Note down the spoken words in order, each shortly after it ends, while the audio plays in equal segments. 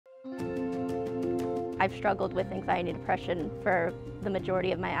I've struggled with anxiety and depression for the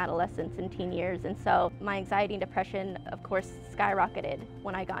majority of my adolescence and teen years, and so my anxiety and depression, of course, skyrocketed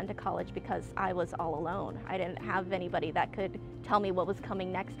when I got into college because I was all alone. I didn't have anybody that could tell me what was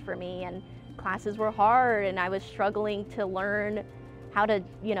coming next for me, and classes were hard, and I was struggling to learn how to,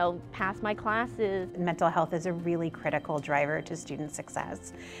 pass my classes. Mental health is a really critical driver to student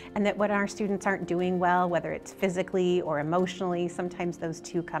success, and that when our students aren't doing well, whether it's physically or emotionally, sometimes those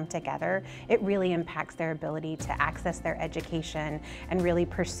two come together, it really impacts their ability to access their education and really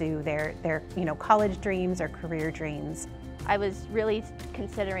pursue their college dreams or career dreams. I was really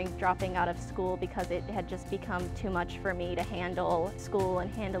considering dropping out of school because it had just become too much for me to handle school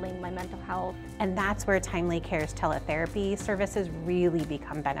and handling my mental health. And that's where TimelyCare's teletherapy services really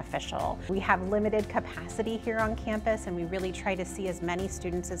become beneficial. We have limited capacity here on campus, and we really try to see as many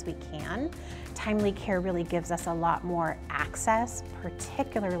students as we can. TimelyCare really gives us a lot more access,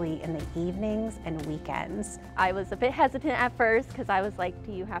 particularly in the evenings and weekends. I was a bit hesitant at first because I was like,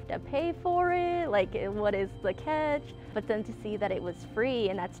 do you have to pay for it? Like, what is the catch? But then to see that it was free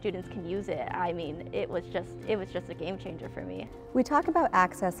and that students can use it, I mean, it was just a game changer for me. We talk about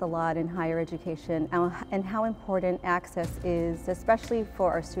access a lot in higher education and how important access is, especially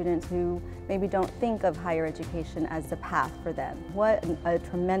for our students who maybe don't think of higher education as the path for them. What a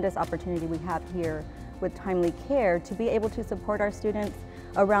tremendous opportunity we have here with TimelyCare to be able to support our students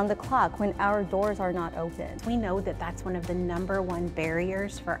around the clock when our doors are not open. We know that that's one of the #1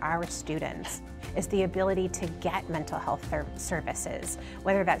 barriers for our students, is the ability to get mental health services,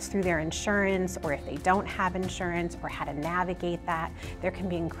 whether that's through their insurance or if they don't have insurance, or how to navigate that. There can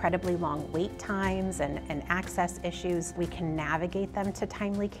be incredibly long wait times and access issues. We can navigate them to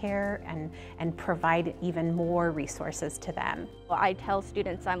TimelyCare and provide even more resources to them. Well, I tell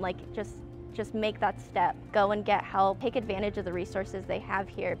students, I'm like, just make that step. Go and get help. Take advantage of the resources they have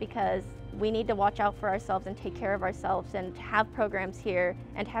here, because we need to watch out for ourselves and take care of ourselves, and to have programs here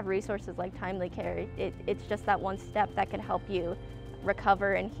and to have resources like TimelyCare. It's just that one step that can help you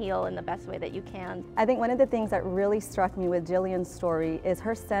recover and heal in the best way that you can. I think one of the things that really struck me with Gillian's story is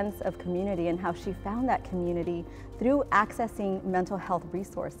her sense of community and how she found that community through accessing mental health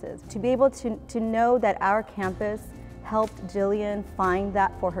resources. To be able to know that our campus helped Gillian find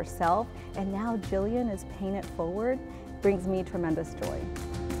that for herself, and now Gillian is paying it forward, brings me tremendous joy.